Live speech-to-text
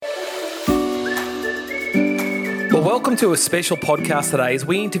Well, welcome to a special podcast today as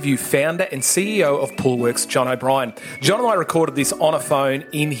we interview founder and CEO of Poolworks, John O'Brien. John and I recorded this on a phone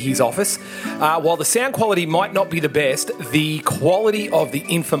in his office. While the sound quality might not be the best, the quality of the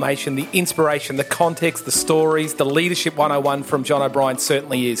information, the inspiration, the context, the stories, the leadership 101 from John O'Brien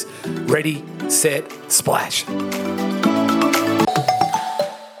certainly is. Ready, set, splash.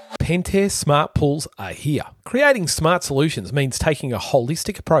 Pentair Smart Pools are here. Creating smart solutions means taking a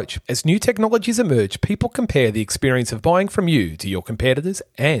holistic approach. As new technologies emerge, people compare the experience of buying from you to your competitors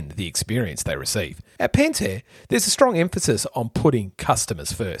and the experience they receive. At Pentair, there's a strong emphasis on putting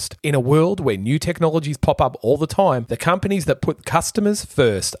customers first. In a world where new technologies pop up all the time, the companies that put customers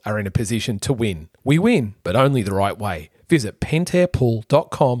first are in a position to win. We win, but only the right way. Visit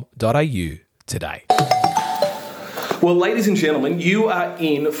pentairpool.com.au today. Well, ladies and gentlemen, you are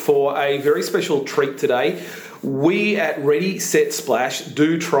in for a very special treat today. We at Ready, Set, Splash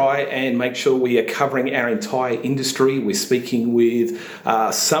do try and make sure we are covering our entire industry. We're speaking with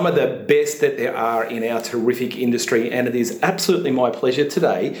some of the best that there are in our terrific industry, and it is absolutely my pleasure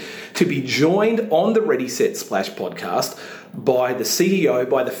today to be joined on the Ready, Set, Splash podcast by the CEO,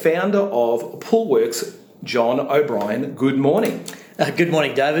 by the founder of Poolworks, John O'Brien. Good morning. Good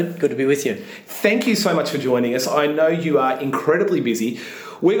morning, David. Good to be with you. Thank you so much for joining us. I know you are incredibly busy.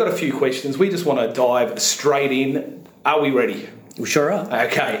 We've got a few questions. We just want to dive straight in. Are we ready? We sure are.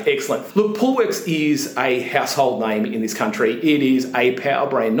 Okay, excellent. Look, Poolworks is a household name in this country. It is a power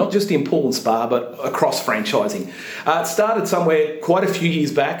brand, not just in pool and spa, but across franchising. It started somewhere quite a few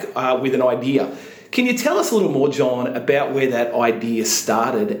years back with an idea. Can you tell us a little more, John, about where that idea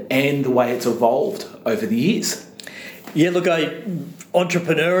started and the way it's evolved over the years? Yeah, look,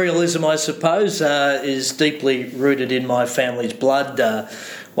 entrepreneurialism, I suppose, is deeply rooted in my family's blood.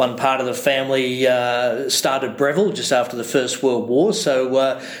 One part of the family started Breville just after the First World War.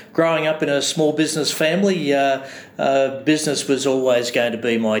 So growing up in a small business family, business was always going to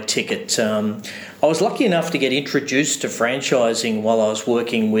be my ticket. I was lucky enough to get introduced to franchising while I was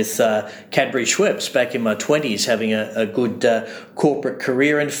working with Cadbury Schweppes back in my 20s, having a good corporate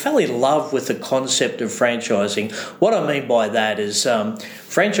career, and fell in love with the concept of franchising. What I mean by that is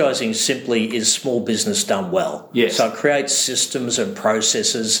franchising simply is small business done well. Yes. So it creates systems and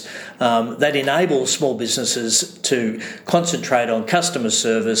processes that enable small businesses to concentrate on customer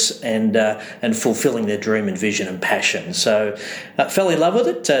service and fulfilling their dream and vision and passion. So I fell in love with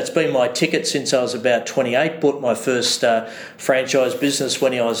it. It's been my ticket since I was about 28, bought my first franchise business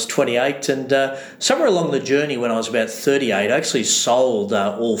when I was 28, and somewhere along the journey when I was about 38, I actually sold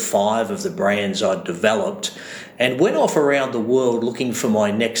all 5 of the brands I'd developed and went off around the world looking for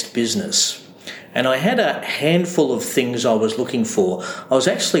my next business. And I had a handful of things I was looking for. I was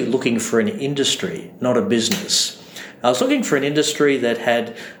actually looking for an industry, not a business. I was looking for an industry that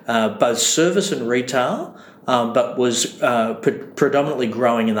had both service and retail, but was predominantly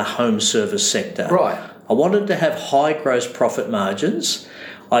growing in the home service sector. Right. I wanted to have high gross profit margins.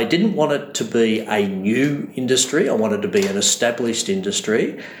 I didn't want it to be a new industry. I wanted to be an established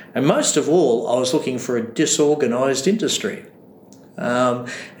industry. And most of all, I was looking for a disorganised industry. And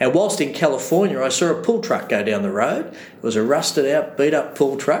whilst in California, I saw a pool truck go down the road. It was a rusted out, beat up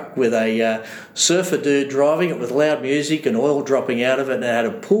pool truck with a surfer dude driving it with loud music and oil dropping out of it, and it had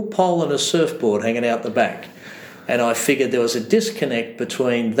a pool pole and a surfboard hanging out the back. And I figured there was a disconnect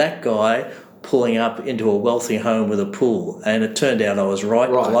between that guy pulling up into a wealthy home with a pool. And it turned out I was right.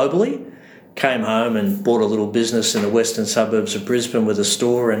 Globally. Came home and bought a little business in the western suburbs of Brisbane with a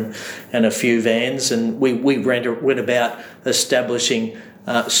store and a few vans, and we went about establishing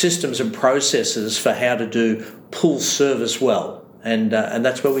systems and processes for how to do pool service well, and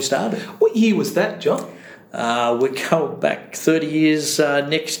that's where we started. What year was that, John? We're going back 30 years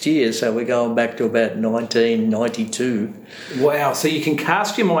next year, so we're going back to about 1992. Wow, so you can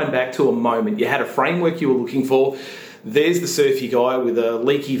cast your mind back to a moment. You had a framework you were looking for. There's the surfy guy with a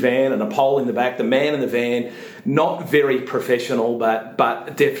leaky van and a pole in the back, the man in the van, not very professional,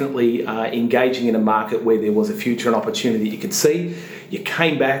 but definitely engaging in a market where there was a future and opportunity you could see. You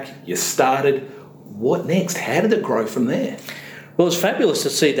came back, you started. What next? How did it grow from there? Well, it's fabulous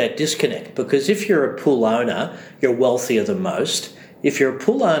to see that disconnect, because if you're a pool owner, you're wealthier than most. If you're a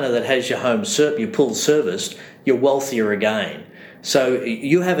pool owner that has your pool serviced, you're wealthier again. So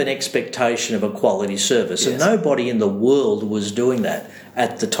you have an expectation of a quality service, and nobody in the world was doing that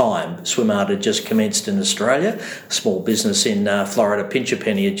at the time. SwimArt had just commenced in Australia. A small business in Florida, Pinch A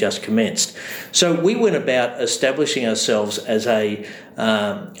Penny, had just commenced. So we went about establishing ourselves as a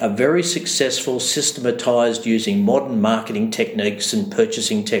very successful, systematised, using modern marketing techniques and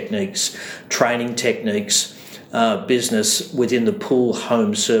purchasing techniques, training techniques, business within the pool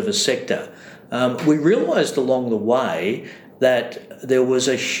home service sector. we realised along the way that there was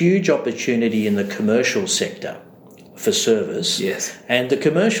a huge opportunity in the commercial sector for service. Yes. And the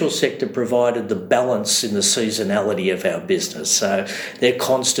commercial sector provided the balance in the seasonality of our business. So they're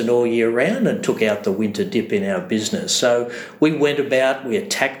constant all year round and took out the winter dip in our business. So we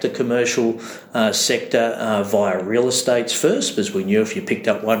attacked the commercial sector via real estates first, because we knew if you picked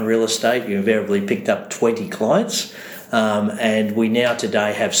up one real estate, you invariably picked up 20 clients. And we now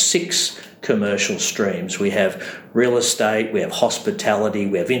today have 6 commercial streams. We have real estate, we have hospitality,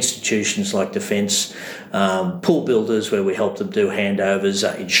 we have institutions like defence, pool builders where we help them do handovers,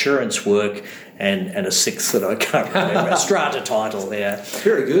 insurance work, and a 6th that I can't remember, a strata title there.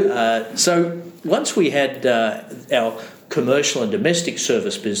 Very good. So once we had our commercial and domestic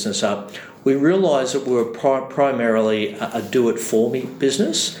service business up, we realised that we were primarily a do-it-for-me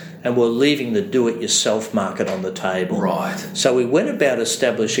business, and we're leaving the do-it-yourself market on the table. Right. So we went about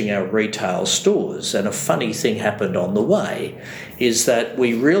establishing our retail stores, and a funny thing happened on the way, is that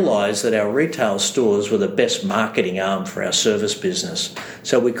we realised that our retail stores were the best marketing arm for our service business.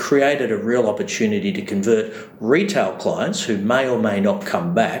 So we created a real opportunity to convert retail clients who may or may not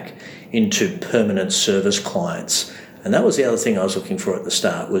come back into permanent service clients. And that was the other thing I was looking for at the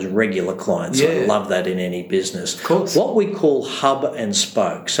start, was regular clients. Yeah. I love that in any business. Of course. What we call hub and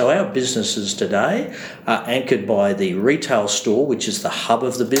spoke. So our businesses today are anchored by the retail store, which is the hub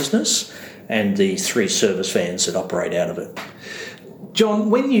of the business, and the 3 service vans that operate out of it.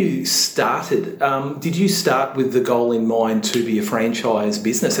 John, when you started, did you start with the goal in mind to be a franchise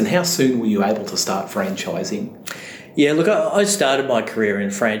business? And how soon were you able to start franchising? Yeah, look, I started my career in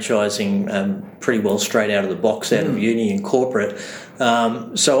franchising pretty well straight out of the box, out of uni and corporate.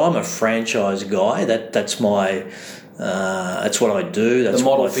 So I'm a franchise guy. That's what I do. That's the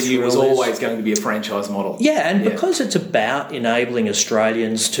model what for you was always going to be a franchise model. Yeah, and because it's about enabling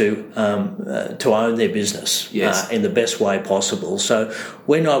Australians to own their business in the best way possible. So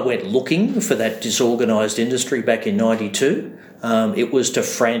when I went looking for that disorganised industry back in '92, it was to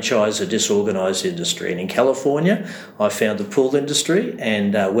franchise a disorganised industry. And in California, I found the pool industry,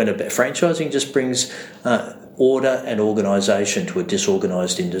 and franchising just brings order and organisation to a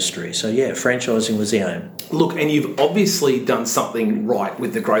disorganised industry. So yeah, franchising was the aim. Look, and you've obviously done something right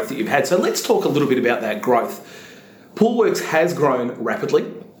with the growth that you've had. So let's talk a little bit about that growth. Poolworks has grown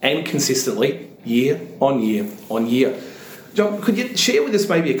rapidly and consistently year on year on year. John, could you share with us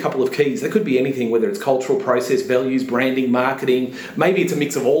maybe a couple of keys? There could be anything, whether it's cultural, process, values, branding, marketing. Maybe it's a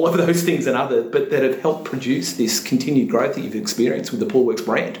mix of all of those things and others, but that have helped produce this continued growth that you've experienced with the Poolworks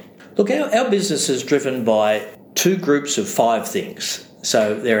brand. Look, our business is driven by 2 groups of 5 things.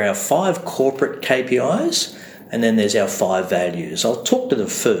 So there are our 5 corporate KPIs, and then there's our 5 values. I'll talk to the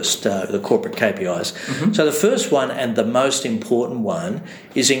first, the corporate KPIs. Mm-hmm. So the first one, and the most important one,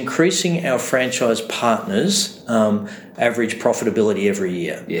 is increasing our franchise partners' average profitability every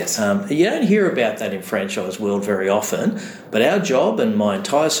year. Yes. You don't hear about that in franchise world very often, but our job and my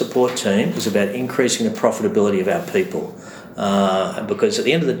entire support team is about increasing the profitability of our people. Because at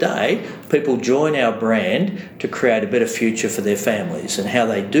the end of the day, people join our brand to create a better future for their families, and how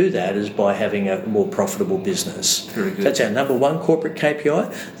they do that is by having a more profitable business. Very good. That's our number 1 corporate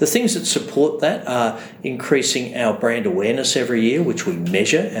KPI. The things that support that are increasing our brand awareness every year, which we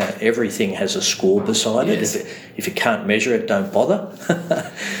measure. Everything has a score beside it. If you can't measure it, don't bother.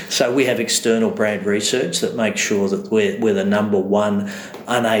 So we have external brand research that makes sure that we're the number 1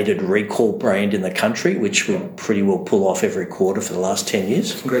 unaided recall brand in the country, which we pretty well pull off every quarter for the last 10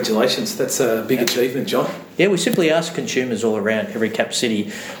 years. Congratulations. That's a big achievement, John. Yeah, we simply ask consumers all around every cap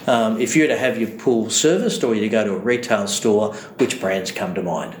city, if you were to have your pool serviced or you go to a retail store, which brands come to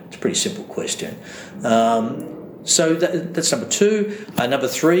mind? It's a pretty simple question. So that's number 2. Number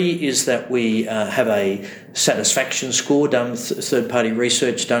 3 is that we have a satisfaction score done, third-party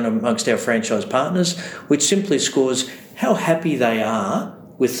research done amongst our franchise partners, which simply scores how happy they are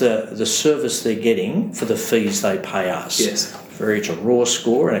with the service they're getting for the fees they pay us. Yes. It's a raw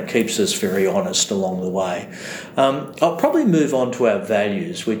score, and it keeps us very honest along the way. I'll probably move on to our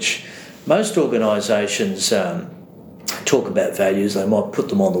values, which most organisations talk about values. They might put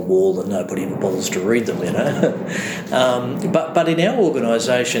them on the wall and nobody ever bothers to read them, you know. But in our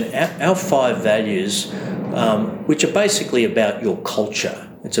organisation, our 5 values, which are basically about your culture.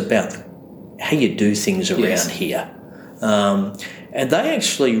 It's about how you do things around here. And they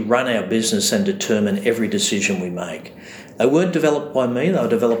actually run our business and determine every decision we make. They weren't developed by me, they were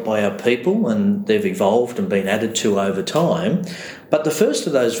developed by our people, and they've evolved and been added to over time. But the first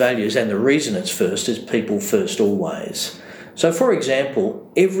of those values, and the reason it's first, is people first always. So, for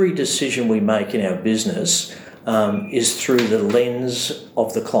example, every decision we make in our business is through the lens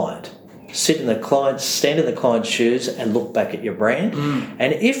of the client. stand in the client's shoes and look back at your brand.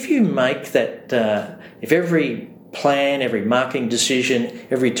 And if you make that, if every plan, every marketing decision,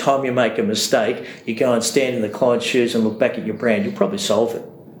 every time you make a mistake, you go and stand in the client's shoes and look back at your brand, you'll probably solve it.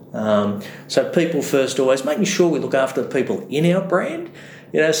 So people first, always making sure we look after the people in our brand.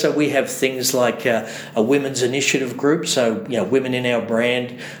 So we have things like a women's initiative group. So, women in our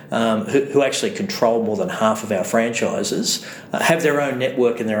brand who actually control more than half of our franchises have their own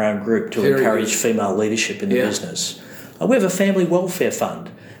network and their own group to encourage female leadership in the business. We have a family welfare fund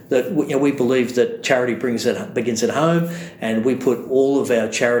that we believe that charity begins at home, and we put all of our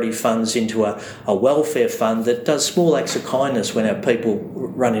charity funds into a welfare fund that does small acts of kindness when our people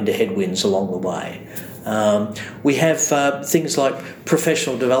run into headwinds along the way. We have things like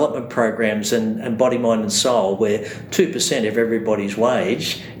professional development programs and body, mind and soul, where 2% of everybody's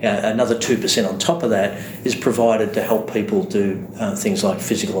wage, another 2% on top of that, is provided to help people do things like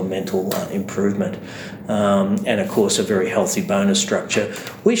physical and mental improvement. And of course a very healthy bonus structure.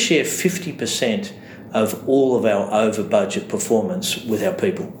 We share 50% of all of our over budget performance with our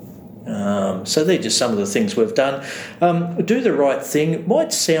people. So they're just some of the things we've done. Do the right thing. It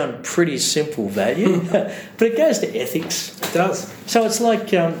might sound pretty simple value, but it goes to ethics. It does. So it's like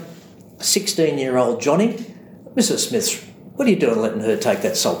 16-year-old Johnny, Mrs. Smith, what are you doing letting her take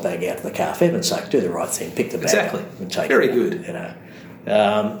that salt bag out of the car? For heaven's sake, do the right thing. Pick the bag up and take Very it. Good.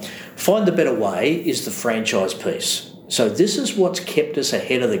 Find the better way is the franchise piece. So this is what's kept us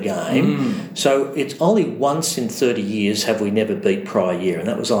ahead of the game. So it's only once in 30 years have we never beat prior year, and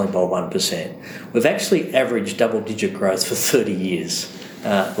that was only by 1%. We've actually averaged double-digit growth for 30 years.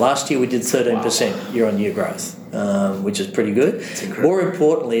 Last year we did 13% year-on-year growth, which is pretty good. More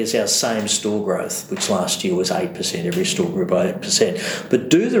importantly is our same-store growth, which last year was 8%. Every store grew by 8%. But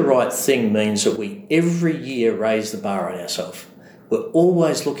do the right thing means that we every year raise the bar on ourselves. We're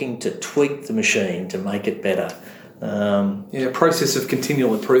always looking to tweak the machine to make it better. Process of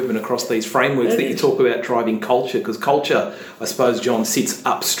continual improvement across these frameworks that you talk about driving culture, because culture, I suppose, John, sits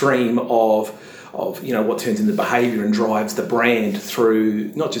upstream of what turns into behaviour and drives the brand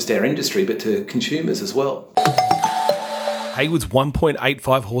through not just our industry but to consumers as well. Hayward's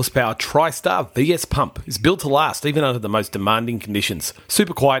 1.85 horsepower TriStar VS pump is built to last even under the most demanding conditions.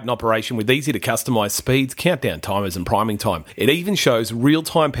 Super quiet in operation with easy to customise speeds, countdown timers and priming time. It even shows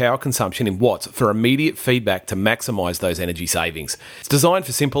real-time power consumption in watts for immediate feedback to maximise those energy savings. It's designed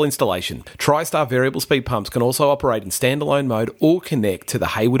for simple installation. TriStar variable speed pumps can also operate in standalone mode or connect to the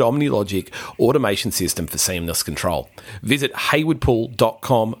Hayward OmniLogic automation system for seamless control. Visit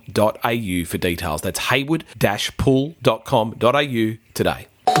haywardpool.com.au for details. That's hayward-pool.com.au today.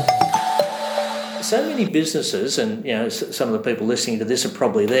 So many businesses, and some of the people listening to this are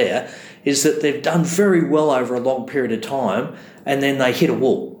probably there, is that they've done very well over a long period of time and then they hit a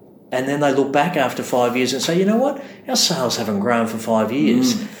wall. And then they look back after 5 years and say, you know what, our sales haven't grown for 5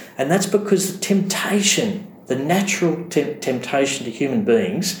 years. And that's because the natural temptation to human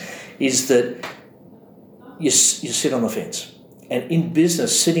beings is that you sit on the fence. And in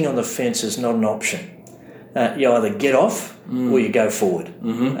business, sitting on the fence is not an option. You either get off or you go forward.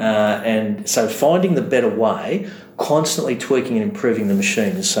 And so finding the better way, constantly tweaking and improving the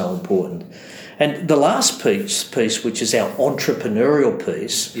machine is so important. And the last piece, which is our entrepreneurial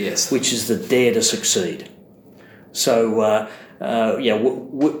piece, which is the dare to succeed. So,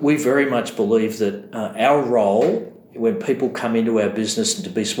 we very much believe that our role when people come into our business and to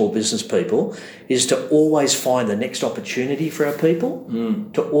be small business people is to always find the next opportunity for our people,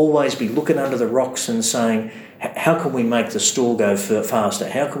 to always be looking under the rocks and saying, how can we make the store go faster?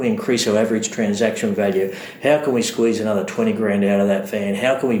 How can we increase our average transaction value? How can we squeeze another 20 grand out of that van?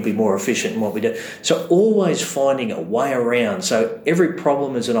 How can we be more efficient in what we do? So always finding a way around. So every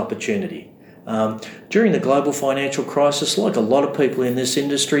problem is an opportunity. During the global financial crisis, like a lot of people in this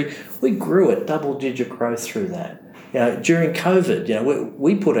industry, we grew at double-digit growth through that. During COVID,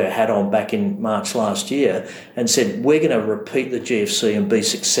 we put our hat on back in March last year and said we're going to repeat the GFC and be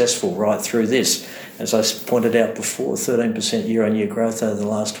successful right through this. As I pointed out before, 13% year-on-year growth over the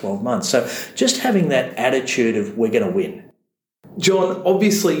last 12 months. So just having that attitude of we're going to win. John,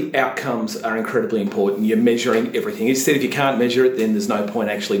 obviously outcomes are incredibly important. You're measuring everything. You said if you can't measure it, then there's no point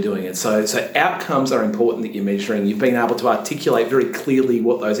actually doing it. So outcomes are important that you're measuring. You've been able to articulate very clearly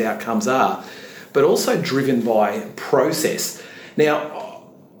what those outcomes are, but also driven by process. Now,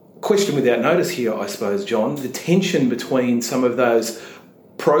 question without notice here, I suppose, John, the tension between some of those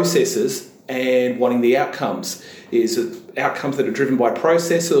processes and wanting the outcomes. Is it outcomes that are driven by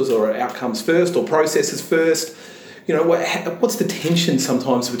processes, or outcomes first, or processes first? What's the tension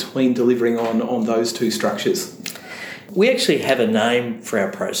sometimes between delivering on those two structures? We actually have a name for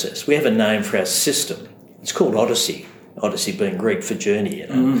our process. We have a name for our system. It's called Odyssey. Odyssey being Greek for journey, you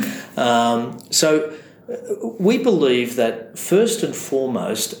know. So we believe that first and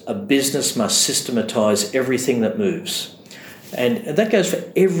foremost, a business must systematise everything that moves. And that goes for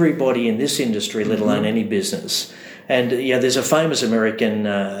everybody in this industry, let alone any business. And there's a famous American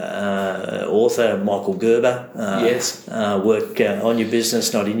author, Michael Gerber. Yes. Work on your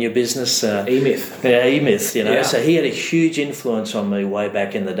business, not in your business. E-Myth. Yeah, E-Myth, you know. Yeah. So he had a huge influence on me way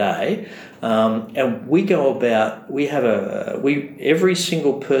back in the day. And we go about, every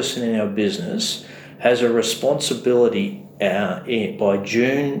single person in our business has a responsibility by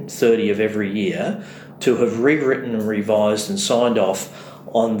June 30 of every year to have rewritten and revised and signed off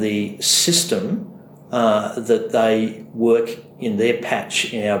on the system that they work in their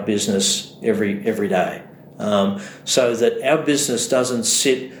patch in our business every day, so that our business doesn't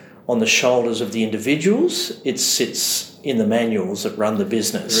sit on the shoulders of the individuals, it sits in the manuals that run the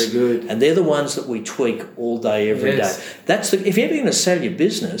business. Very good. And they're the ones that we tweak all day, every day. That's if you're ever going to sell your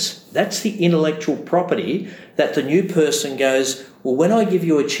business, that's the intellectual property that the new person goes, well, when I give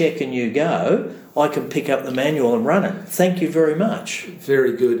you a check and you go, I can pick up the manual and run it. Thank you very much.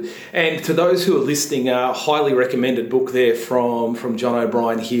 Very good. And to those who are listening, a highly recommended book there from John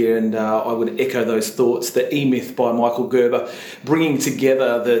O'Brien here, and I would echo those thoughts. The E-Myth by Michael Gerber, bringing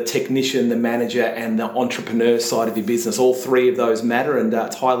together the technician, the manager, and the entrepreneur side of your business. All three of those matter, and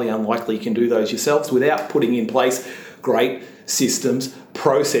it's highly unlikely you can do those yourselves without putting in place great systems,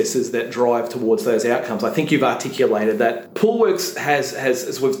 processes that drive towards those outcomes. I think you've articulated that. Poolworks has,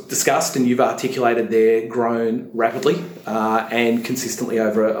 as we've discussed and you've articulated there, grown rapidly and consistently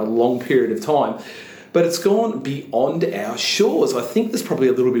over a long period of time. But it's gone beyond our shores. I think there's probably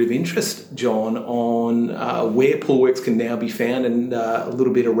a little bit of interest, John, on where Poolworks can now be found and a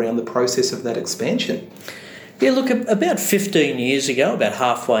little bit around the process of that expansion. Yeah, look, about 15 years ago, about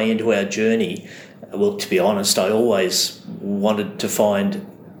halfway into our journey, well, to be honest, I always wanted to find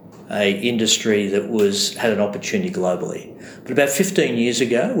an industry that had an opportunity globally. But about 15 years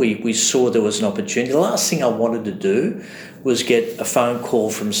ago, we saw there was an opportunity. The last thing I wanted to do was get a phone call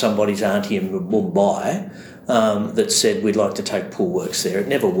from somebody's auntie in Mumbai that said, we'd like to take Poolworks there. It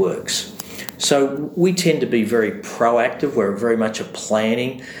never works. So we tend to be very proactive. We're very much a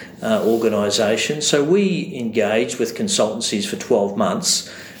planning organisation. So we engaged with consultancies for 12 months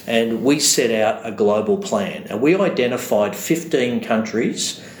and we set out a global plan. And we identified 15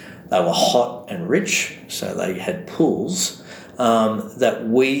 countries. They were hot and rich, so they had pools that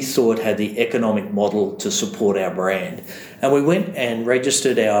we thought had the economic model to support our brand. And we went and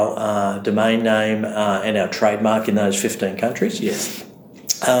registered our domain name and our trademark in those 15 countries. Yes.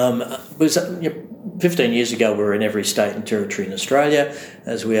 It was 15 years ago, we were in every state and territory in Australia,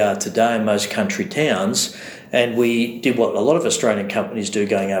 as we are today in most country towns. And we did what a lot of Australian companies do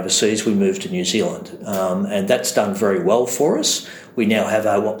going overseas. We moved to New Zealand. And that's done very well for us. We now have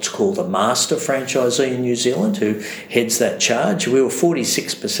what's called a master franchisee in New Zealand who heads that charge. We were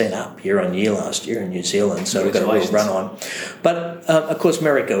 46% up year on year last year in New Zealand, so we've got a real run on. But of course,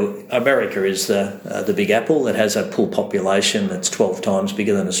 America is the big apple that has a pool population that's 12 times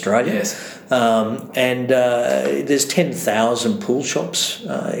bigger than Australia. Yes. And there's 10,000 pool shops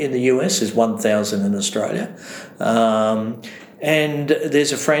in the US. There's 1,000 in Australia. And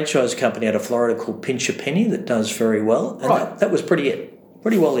there's a franchise company out of Florida called Pinch a Penny that does very well. And that was pretty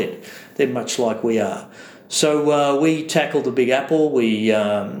well it. They're much like we are. So we tackled the Big Apple. The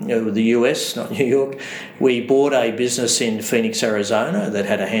US, not New York. We bought a business in Phoenix, Arizona that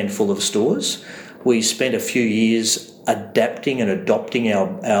had a handful of stores. We spent a few years adapting and adopting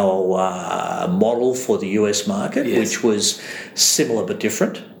our model for the US market, yes, which was similar but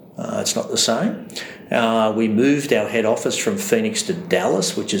different. It's not the same. We moved our head office from Phoenix to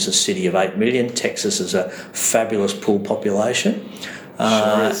Dallas, which is a city of 8 million. Texas is a fabulous pool population.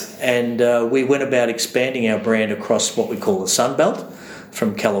 And we went about expanding our brand across what we call the Sun Belt,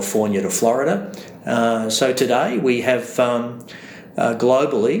 from California to Florida. So today we have,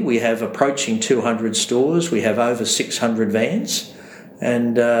 globally, we have approaching 200 stores. We have over 600 vans.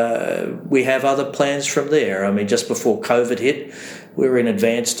 And we have other plans from there. I mean, just before COVID hit, we were in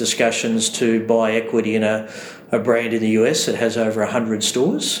advanced discussions to buy equity in a brand in the US that has over 100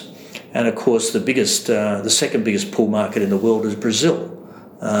 stores. And of course, the second biggest pool market in the world is Brazil,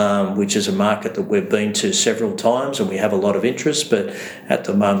 which is a market that we've been to several times and we have a lot of interest, but at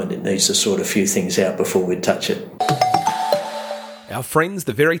the moment it needs to sort a few things out before we touch it. Our friends,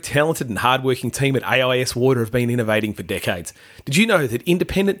 the very talented and hardworking team at AIS Water, have been innovating for decades. Did you know that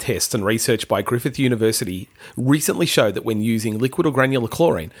independent tests and research by Griffith University recently showed that when using liquid or granular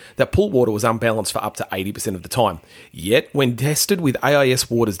chlorine, that pool water was unbalanced for up to 80% of the time? Yet, when tested with AIS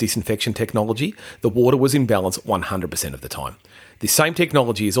Water's disinfection technology, the water was in balance 100% of the time. This same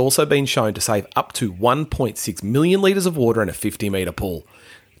technology has also been shown to save up to 1.6 million litres of water in a 50-metre pool.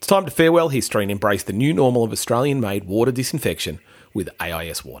 It's time to farewell history and embrace the new normal of Australian-made water disinfection with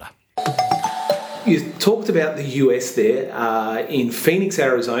AIS Water. You talked about the US there in Phoenix,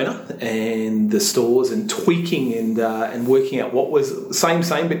 Arizona, and the stores and tweaking and working out what was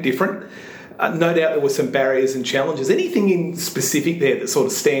same but different. No doubt there were some barriers and challenges. Anything in specific there that sort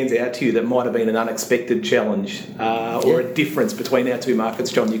of stands out to you that might have been an unexpected challenge or a difference between our two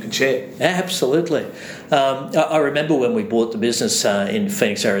markets, John, you could share? Absolutely. I remember when we bought the business in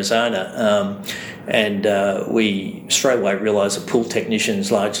Phoenix, Arizona, and we straight away realised that pool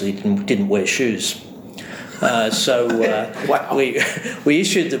technicians largely didn't wear shoes. Wow. we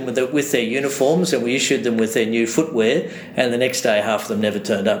issued them with their uniforms, and we issued them with their new footwear, and the next day half of them never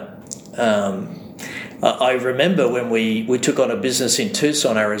turned up. I remember when we took on a business in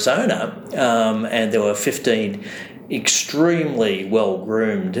Tucson, Arizona, and there were 15 extremely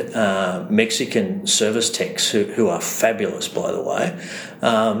well-groomed Mexican service techs who are fabulous, by the way.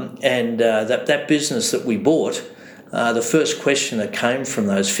 That business that we bought, the first question that came from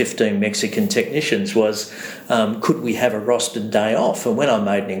those 15 Mexican technicians was, could we have a rostered day off? And when I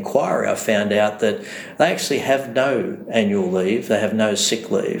made an inquiry, I found out that they actually have no annual leave, they have no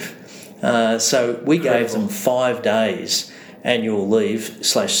sick leave. So we gave them 5 days annual leave /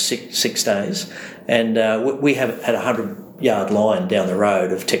 6 days, and we have had a 100-yard line down the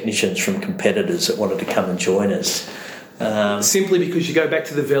road of technicians from competitors that wanted to come and join us. Simply because you go back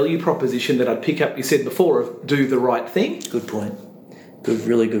to the value proposition that I'd pick up, you said before, of do the right thing. Good point.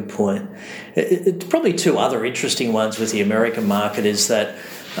 Really good point. It's probably two other interesting ones with the American market is that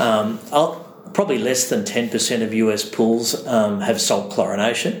probably less than 10% of US pools have salt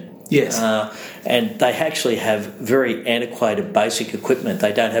chlorination. Yes. And they actually have very antiquated basic equipment.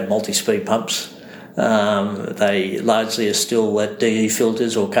 They don't have multi-speed pumps. They largely are still at DE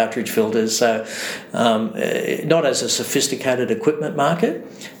filters or cartridge filters, so not as a sophisticated equipment market.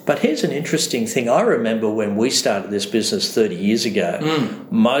 But here's an interesting thing. I remember when we started this business 30 years ago,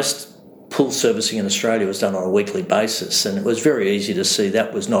 most pool servicing in Australia was done on a weekly basis, and it was very easy to see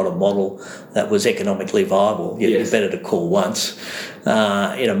that was not a model that was economically viable. You're better to call once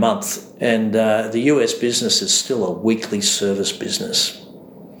in a month. And the US business is still a weekly service business.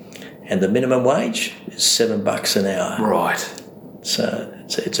 And the minimum wage is $7 an hour. Right. So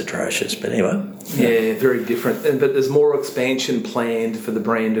it's atrocious, but anyway. Yeah, very different. But there's more expansion planned for the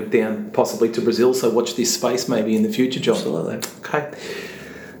brand of down possibly to Brazil, so watch this space maybe in the future, John. Absolutely. Okay.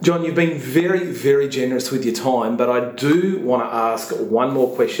 John, you've been very, very generous with your time, but I do want to ask one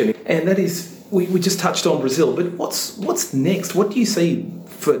more question, and that is, we just touched on Brazil, but what's next? What do you see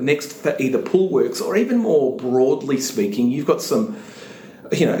for next for either Poolworks or even more broadly speaking? You've got some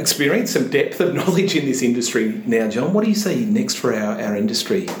experience, some depth of knowledge in this industry now, John. What do you see next for our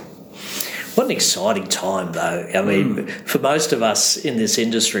industry? What an exciting time, though. I mean, for most of us in this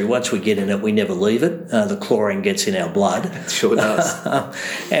industry, once we get in it, we never leave it. The chlorine gets in our blood. It sure does.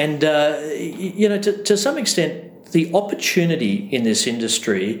 And, to some extent, the opportunity in this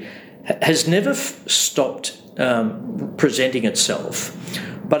industry has never stopped presenting itself,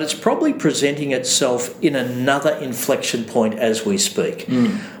 but it's probably presenting itself in another inflection point as we speak.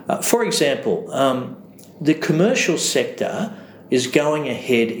 For example, the commercial sector is going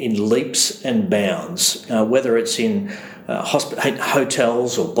ahead in leaps and bounds, whether it's in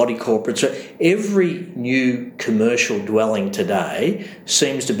hotels or body corporates. Every new commercial dwelling today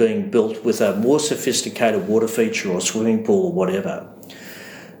seems to be being built with a more sophisticated water feature or swimming pool or whatever.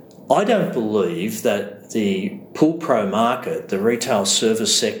 I don't believe that the Pool Pro market, the retail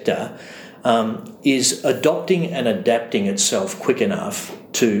service sector, is adopting and adapting itself quick enough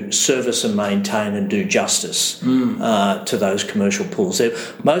to service and maintain and do justice to those commercial pools. They're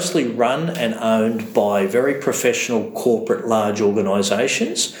mostly run and owned by very professional corporate large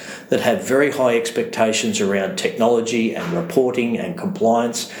organisations that have very high expectations around technology and reporting and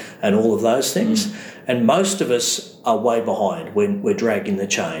compliance and all of those things. And most of us are way behind when we're dragging the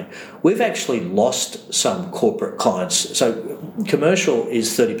chain. We've actually lost some corporate clients. So commercial is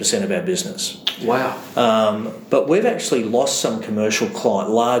 30% of our business. Wow. But we've actually lost some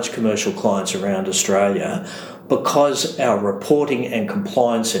large commercial clients around Australia because our reporting and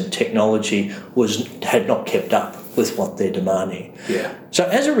compliance and technology had not kept up with what they're demanding. Yeah. So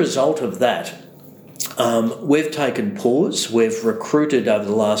as a result of that, We've taken pause. We've recruited over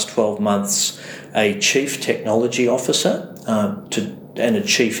the last 12 months a Chief Technology Officer and a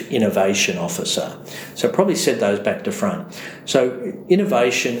Chief Innovation Officer. So I probably said those back to front. So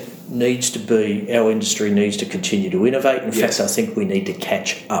innovation needs to be, our industry needs to continue to innovate. In fact, I think we need to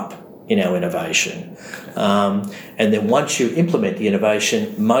catch up in our innovation. And then once you implement the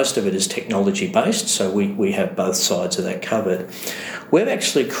innovation, most of it is technology-based, so we have both sides of that covered. We've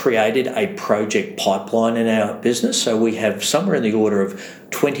actually created a project pipeline in our business, so we have somewhere in the order of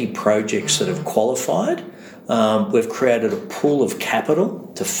 20 projects that have qualified. We've created a pool of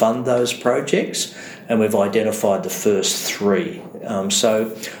capital to fund those projects, and we've identified the first 3.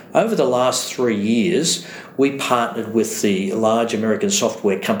 So over the last 3 years, we partnered with the large American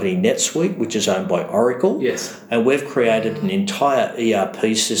software company NetSuite, which is owned by Oracle. Yes. And we've created an entire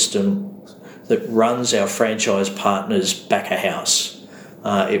ERP system that runs our franchise partners back of house.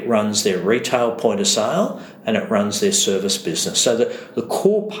 It runs their retail point of sale and it runs their service business. So the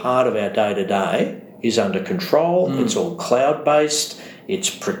core part of our day-to-day is under control. It's all cloud-based. It's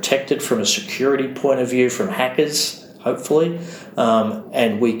protected from a security point of view from hackers, hopefully.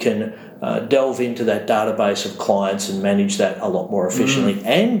 And we can delve into that database of clients and manage that a lot more efficiently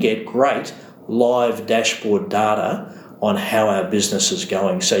and get great live dashboard data on how our business is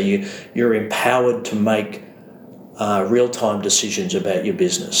going. So you're empowered to make real-time decisions about your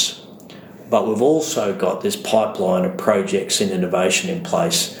business. But we've also got this pipeline of projects and innovation in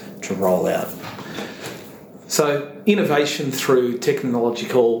place to roll out. So innovation through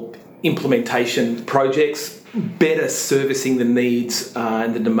technological implementation projects, better servicing the needs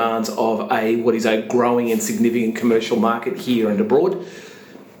and the demands of what is a growing and significant commercial market here and abroad.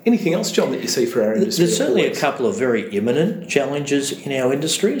 Anything else, John, that you see for our industry? There's certainly a couple of very imminent challenges in our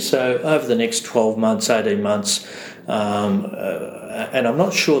industry. So over the next 12 months, 18 months, and I'm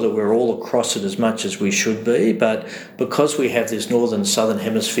not sure that we're all across it as much as we should be, but because we have this northern-southern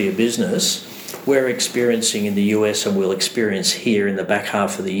hemisphere business, we're experiencing in the US and we'll experience here in the back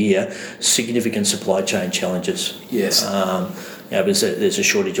half of the year significant supply chain challenges. Yes. There's a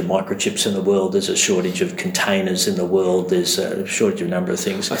shortage of microchips in the world, there's a shortage of containers in the world, there's a shortage of a number of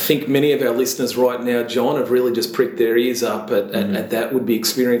things. I think many of our listeners right now, John, have really just pricked their ears up at that, would be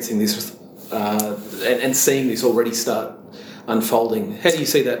experiencing this and seeing this already start unfolding. How do you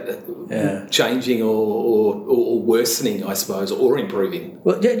see that changing or worsening, I suppose, or improving?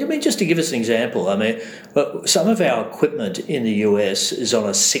 Well, I mean, just to give us an example, some of our equipment in the US is on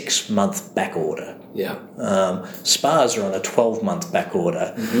a 6-month back order. Yeah. Spas are on a 12-month back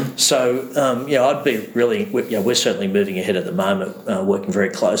order. So, I'd be really, we're certainly moving ahead at the moment, working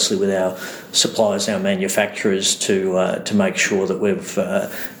very closely with our suppliers, our manufacturers to make sure that we've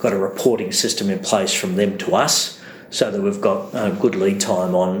got a reporting system in place from them to us, so that we've got good lead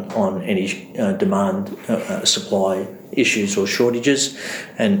time on any demand supply issues or shortages,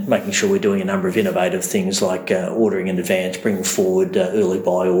 and making sure we're doing a number of innovative things like ordering in advance, bringing forward early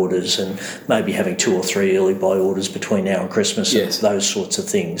buy orders, and maybe having 2 or 3 early buy orders between now and Christmas, and those sorts of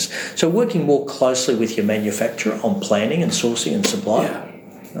things. So working more closely with your manufacturer on planning and sourcing and supply.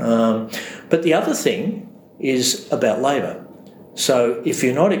 But the other thing is about labour. So if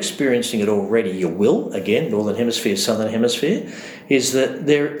you're not experiencing it already, you will, again, Northern Hemisphere, Southern Hemisphere, is that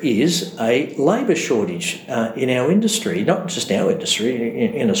there is a labour shortage in our industry, not just our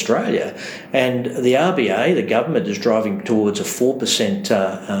industry, in Australia. And the RBA, the government, is driving towards a 4%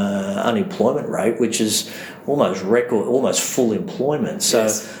 unemployment rate, which is almost record, almost full employment. So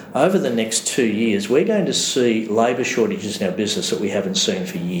over the next 2 years, we're going to see labour shortages in our business that we haven't seen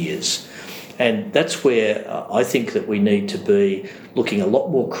for years. And that's where I think that we need to be looking a lot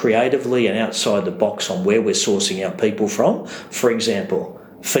more creatively and outside the box on where we're sourcing our people from. For example,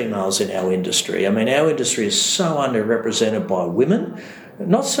 females in our industry. I mean, our industry is so underrepresented by women,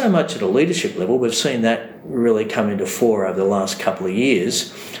 not so much at a leadership level. We've seen that really come into fore over the last couple of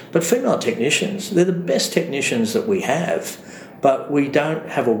years. But female technicians, they're the best technicians that we have. But we don't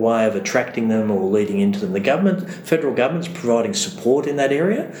have a way of attracting them or leading into them. The federal government's providing support in that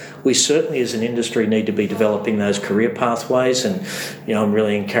area. We certainly, as an industry, need to be developing those career pathways, and I'm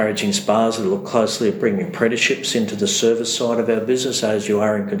really encouraging spas to look closely at bringing apprenticeships into the service side of our business, as you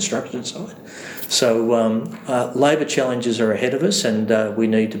are in construction side. So labour challenges are ahead of us, and we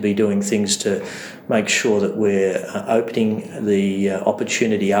need to be doing things to make sure that we're opening the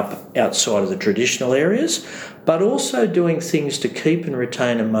opportunity up outside of the traditional areas, but also doing things to keep and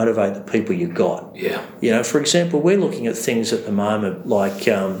retain and motivate the people you've got. Yeah. For example, we're looking at things at the moment like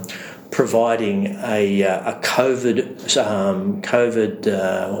providing a COVID,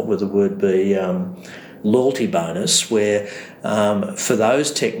 what would the word be? loyalty bonus where for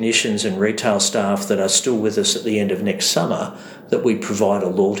those technicians and retail staff that are still with us at the end of next summer, that we provide a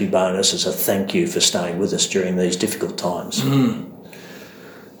loyalty bonus as a thank you for staying with us during these difficult times.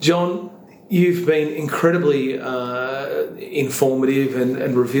 John, you've been incredibly informative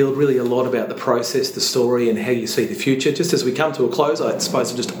and revealed really a lot about the process, the story, and how you see the future. Just as we come to a close, I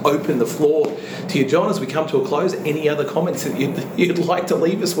suppose I'll just open the floor to you, John, as we come to a close. Any other comments that you'd like to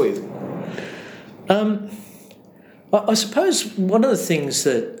leave us with? I suppose one of the things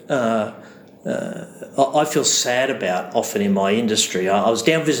that I feel sad about often in my industry, I was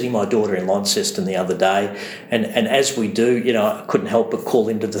down visiting my daughter in Launceston the other day, and as we do, I couldn't help but call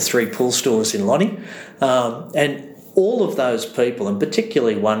into the 3 pool stores in Lonnie, and all of those people, and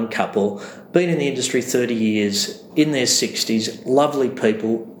particularly one couple, been in the industry 30 years, in their 60s, lovely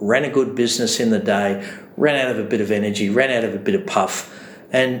people, ran a good business in the day, ran out of a bit of energy, ran out of a bit of puff,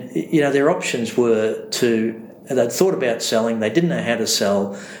 and their options were they'd thought about selling, they didn't know how to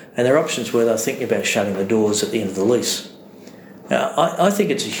sell, and their options were they were thinking about shutting the doors at the end of the lease. Now, I think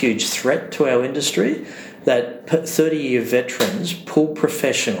it's a huge threat to our industry that 30-year veterans, pool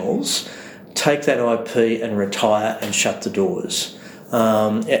professionals, take that IP and retire and shut the doors.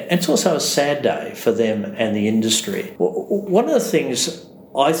 And it's also a sad day for them and the industry. One of the things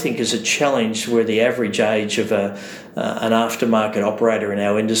I think is a challenge where the average age of an aftermarket operator in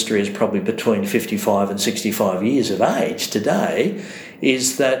our industry is probably between 55 and 65 years of age today,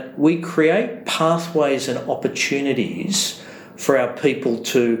 is that we create pathways and opportunities for our people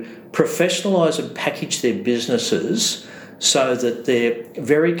to professionalise and package their businesses so that they're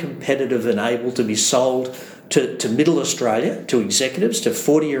very competitive and able to be sold to middle Australia, to executives, to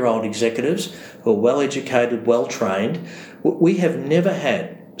 40-year-old executives who are well-educated, well-trained. We have never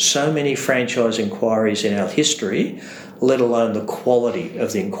had so many franchise inquiries in our history, let alone the quality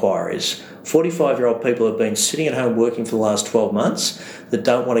of the inquiries. 45-year-old people have been sitting at home working for the last 12 months that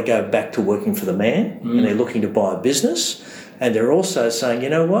don't want to go back to working for the man, and they're looking to buy a business. And they're also saying, you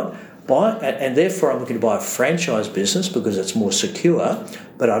know what, and therefore I'm looking to buy a franchise business because it's more secure,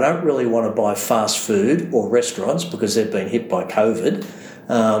 but I don't really want to buy fast food or restaurants because they've been hit by COVID.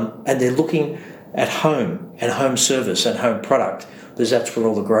 And they're looking at home and home service and home product because that's where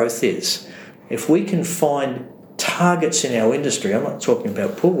all the growth is. If we can find targets in our industry, I'm not talking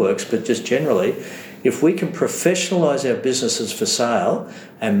about Poolworks, but just generally, if we can professionalise our businesses for sale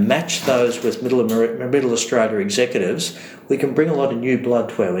and match those with Middle Australia executives, we can bring a lot of new blood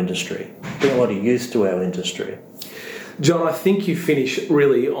to our industry, bring a lot of youth to our industry. John, I think you finish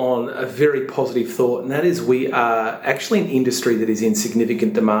really on a very positive thought, and that is we are actually an industry that is in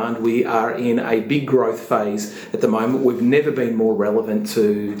significant demand. We are in a big growth phase at the moment. We've never been more relevant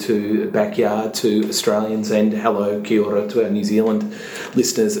to Backyard, to Australians, and hello, kia ora, to our New Zealand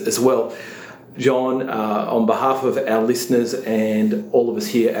listeners as well. John, on behalf of our listeners and all of us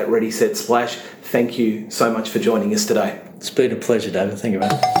here at Ready, Set, Splash, thank you so much for joining us today. It's been a pleasure, David. Thank you,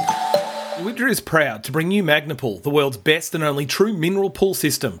 mate. Wittera is proud to bring you Magnapool, the world's best and only true mineral pool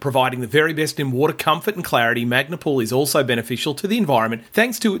system. Providing the very best in water comfort and clarity, Magnapool is also beneficial to the environment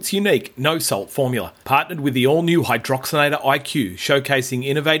thanks to its unique no-salt formula. Partnered with the all-new Hydroxinator IQ, showcasing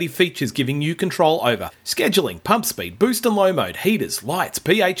innovative features giving you control over scheduling, pump speed, boost and low mode, heaters, lights,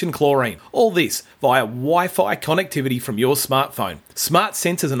 pH and chlorine. All this via Wi-Fi connectivity from your smartphone. Smart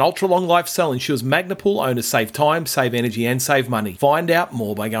sensors and ultra-long life cell ensures Magnapool owners save time, save energy and save money. Find out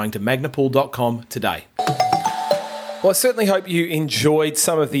more by going to magnapool.com today. Well, I certainly hope you enjoyed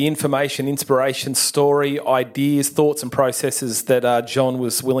some of the information, inspiration, story, ideas, thoughts and processes that John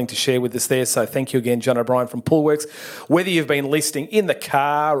was willing to share with us there. So thank you again, John O'Brien from Poolworks. Whether you've been listening in the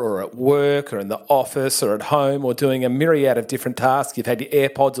car or at work or in the office or at home or doing a myriad of different tasks, you've had your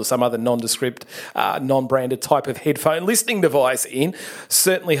AirPods or some other nondescript, non-branded type of headphone listening device in,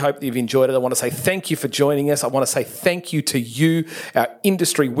 certainly hope that you've enjoyed it. I want to say thank you for joining us. I want to say thank you to you, our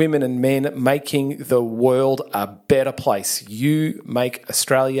industry women and men, making the world a better place. You make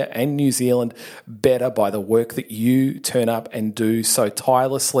Australia and New Zealand better by the work that you turn up and do so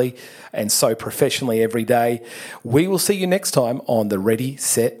tirelessly and so professionally every day. We will see you next time on the Ready,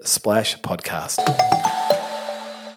 Set, Splash podcast.